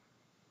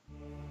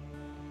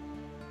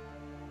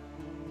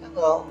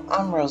Hello,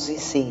 I'm Rosie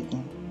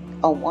Seaton,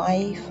 a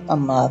wife, a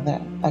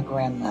mother, a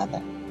grandmother.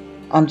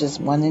 I'm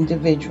just one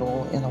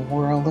individual in a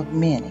world of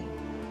many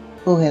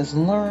who has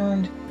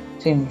learned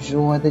to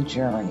enjoy the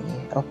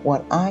journey of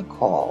what I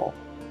call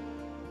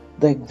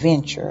the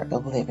adventure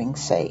of living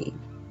saved.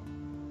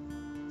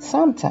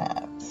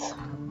 Sometimes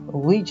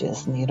we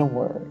just need a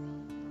word.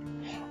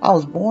 I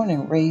was born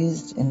and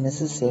raised in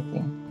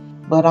Mississippi,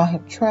 but I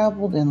have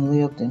traveled and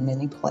lived in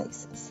many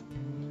places.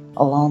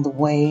 Along the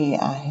way,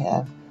 I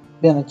have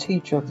been a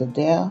teacher of the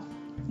deaf,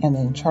 an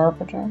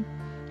interpreter,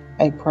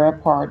 a prayer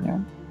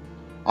partner.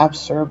 I've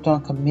served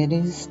on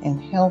committees and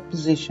held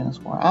positions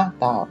where I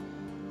thought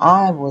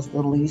I was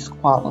the least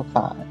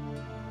qualified.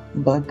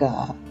 But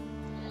God,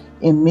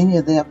 in many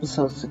of the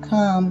episodes to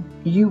come,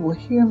 you will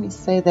hear me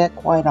say that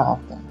quite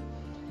often.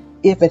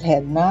 If it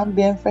had not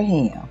been for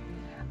Him,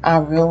 I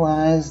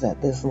realized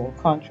that this little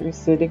country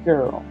city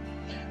girl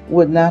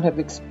would not have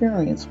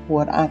experienced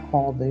what I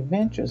call the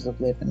adventures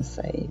of living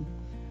saved.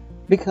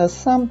 Because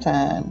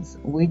sometimes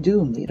we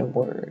do need a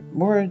word.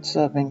 Words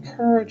of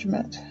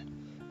encouragement,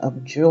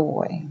 of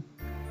joy,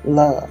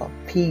 love,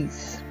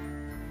 peace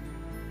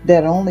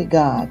that only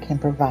God can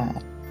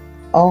provide.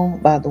 Oh,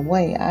 by the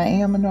way, I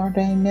am an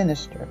ordained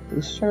minister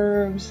who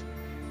serves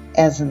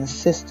as an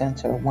assistant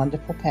to a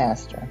wonderful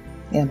pastor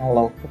in a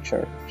local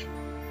church.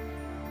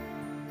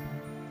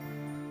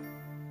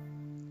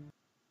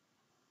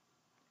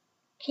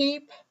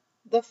 Keep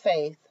the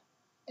Faith,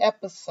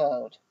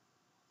 episode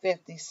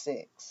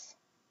 56.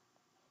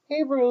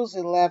 Hebrews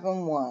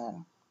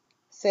 11:1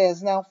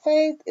 says, "Now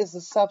faith is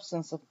the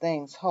substance of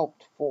things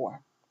hoped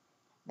for,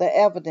 the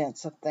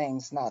evidence of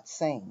things not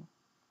seen."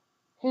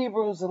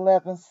 Hebrews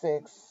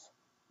 11:6,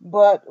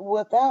 "But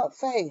without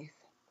faith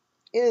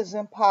it is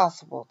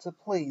impossible to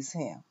please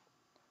him.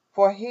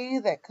 For he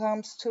that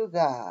comes to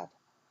God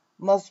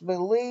must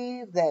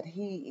believe that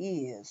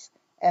he is,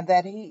 and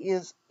that he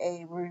is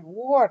a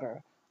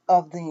rewarder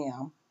of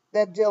them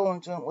that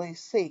diligently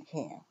seek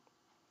him."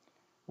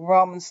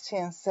 Romans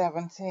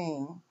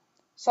 10:17,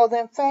 "So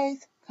then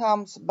faith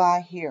comes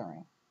by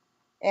hearing,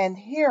 and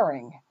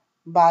hearing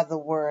by the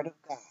word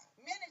of God."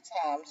 Many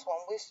times when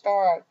we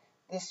start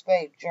this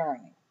faith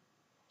journey,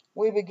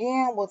 we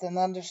begin with an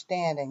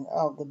understanding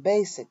of the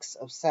basics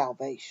of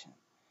salvation.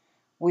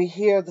 We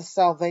hear the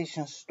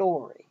salvation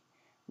story.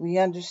 We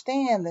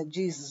understand that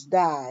Jesus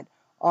died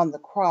on the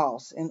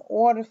cross in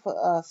order for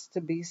us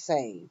to be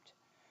saved.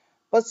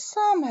 But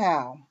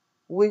somehow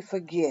we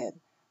forget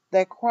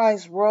that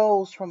Christ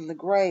rose from the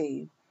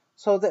grave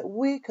so that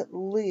we could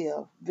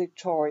live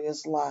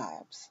victorious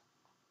lives.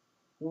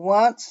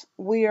 Once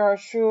we are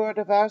assured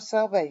of our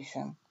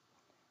salvation,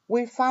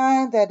 we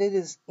find that it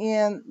is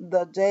in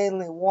the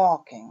daily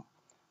walking,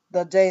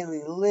 the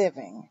daily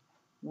living,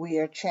 we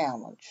are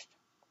challenged.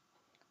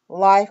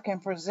 Life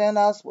can present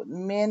us with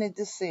many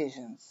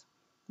decisions,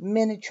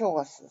 many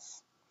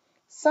choices.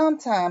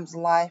 Sometimes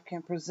life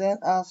can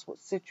present us with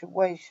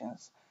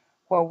situations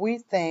where we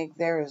think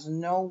there is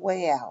no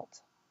way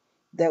out,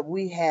 that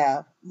we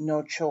have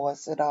no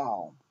choice at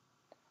all.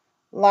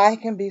 Life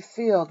can be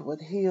filled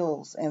with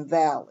hills and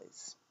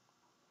valleys,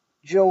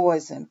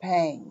 joys and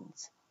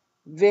pains,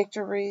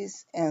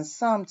 victories and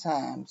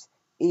sometimes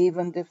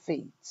even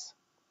defeats.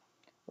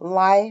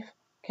 Life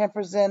can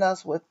present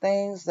us with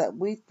things that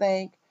we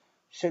think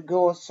should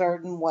go a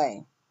certain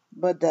way,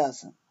 but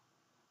doesn't.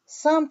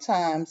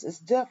 Sometimes it's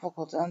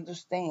difficult to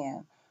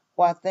understand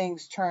why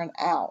things turn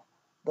out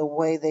the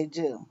way they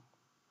do.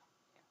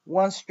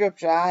 One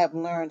scripture I have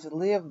learned to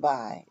live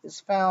by is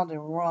found in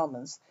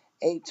Romans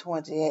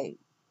 8:28,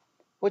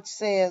 which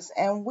says,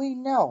 "And we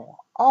know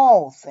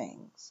all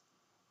things."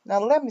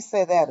 Now let me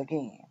say that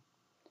again.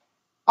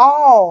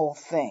 All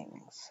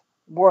things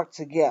work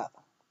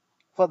together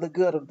for the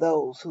good of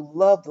those who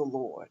love the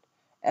Lord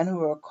and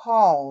who are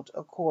called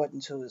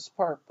according to his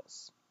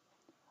purpose.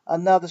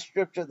 Another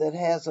scripture that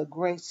has a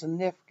great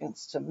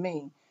significance to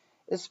me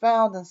is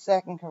found in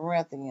 2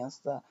 Corinthians,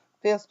 the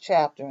 5th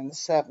chapter and the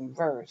 7th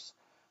verse.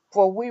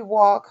 "For we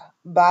walk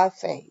by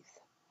faith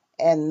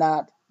and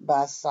not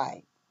by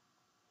sight."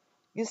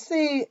 You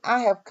see,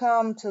 I have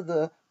come to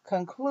the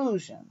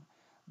conclusion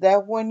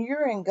that when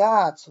you're in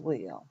God's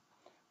will,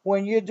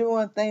 when you're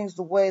doing things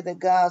the way that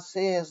God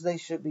says they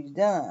should be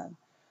done,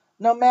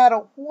 no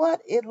matter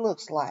what it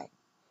looks like,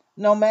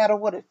 no matter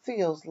what it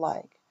feels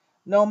like,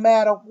 no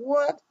matter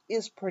what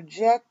is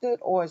projected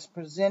or is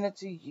presented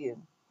to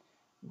you,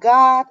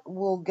 God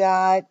will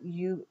guide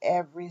you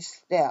every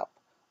step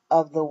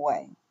of the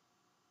way.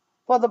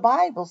 For the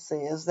Bible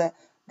says that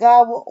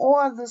God will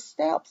order the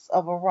steps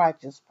of a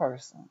righteous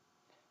person.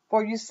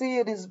 For you see,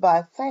 it is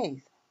by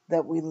faith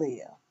that we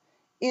live.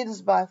 It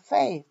is by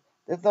faith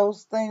that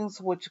those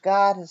things which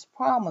God has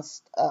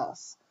promised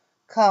us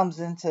comes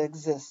into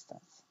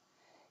existence.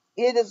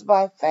 It is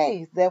by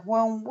faith that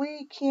when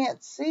we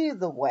can't see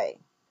the way,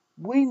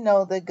 we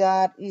know that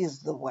God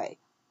is the way.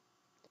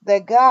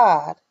 That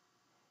God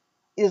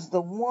is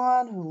the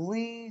one who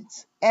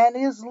leads and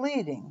is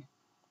leading.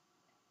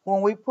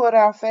 When we put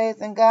our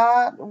faith in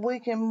God, we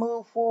can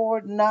move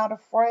forward not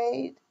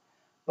afraid,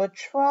 but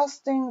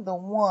trusting the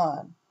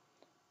one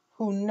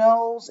who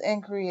knows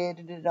and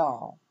created it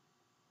all.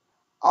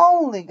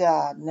 Only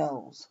God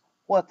knows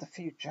what the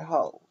future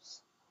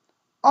holds.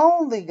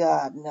 Only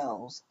God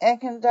knows and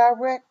can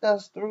direct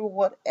us through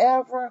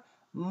whatever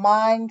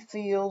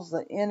minefields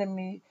the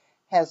enemy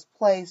has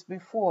placed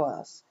before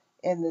us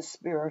in this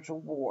spiritual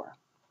war.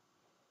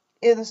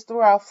 It is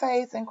through our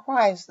faith in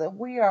Christ that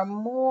we are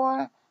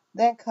more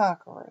than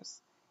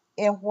conquerors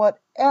in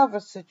whatever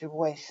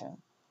situation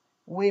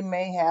we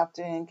may have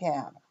to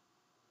encounter.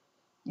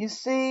 You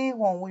see,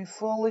 when we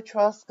fully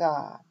trust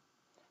God,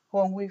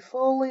 when we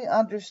fully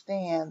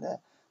understand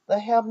that the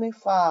Heavenly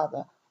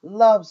Father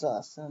loves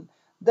us and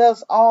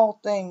does all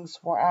things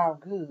for our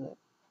good,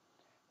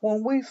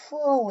 when we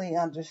fully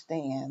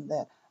understand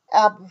that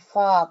our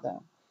Father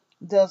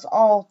does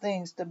all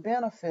things to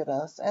benefit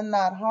us and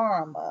not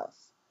harm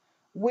us,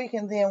 we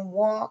can then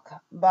walk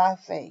by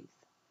faith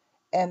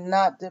and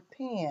not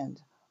depend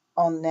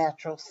on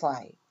natural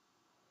sight.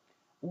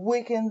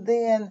 We can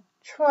then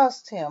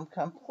trust Him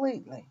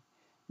completely,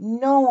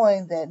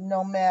 knowing that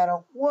no matter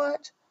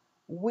what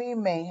we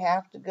may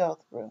have to go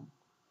through,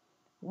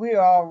 we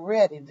are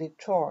already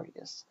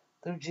victorious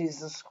through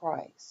Jesus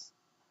Christ.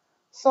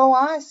 So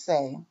I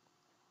say,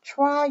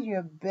 try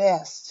your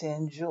best to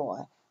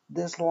enjoy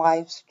this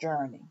life's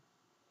journey.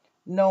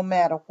 No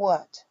matter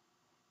what,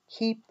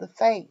 keep the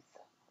faith,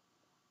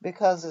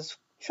 because as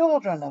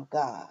children of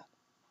God,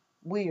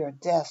 we are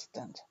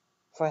destined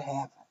for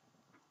heaven.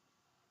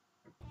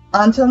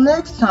 Until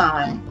next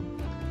time,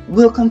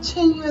 we'll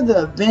continue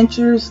the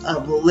adventures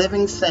of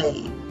living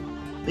saved,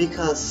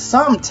 because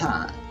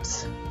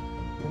sometimes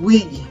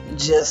we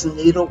just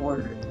need a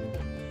word.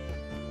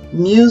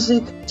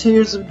 Music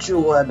Tears of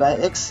Joy by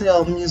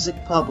Excel Music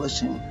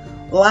Publishing,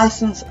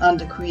 licensed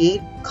under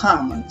Creative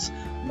Commons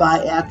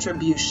by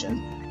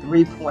Attribution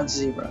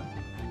 3.0.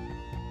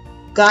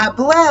 God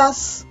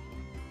bless.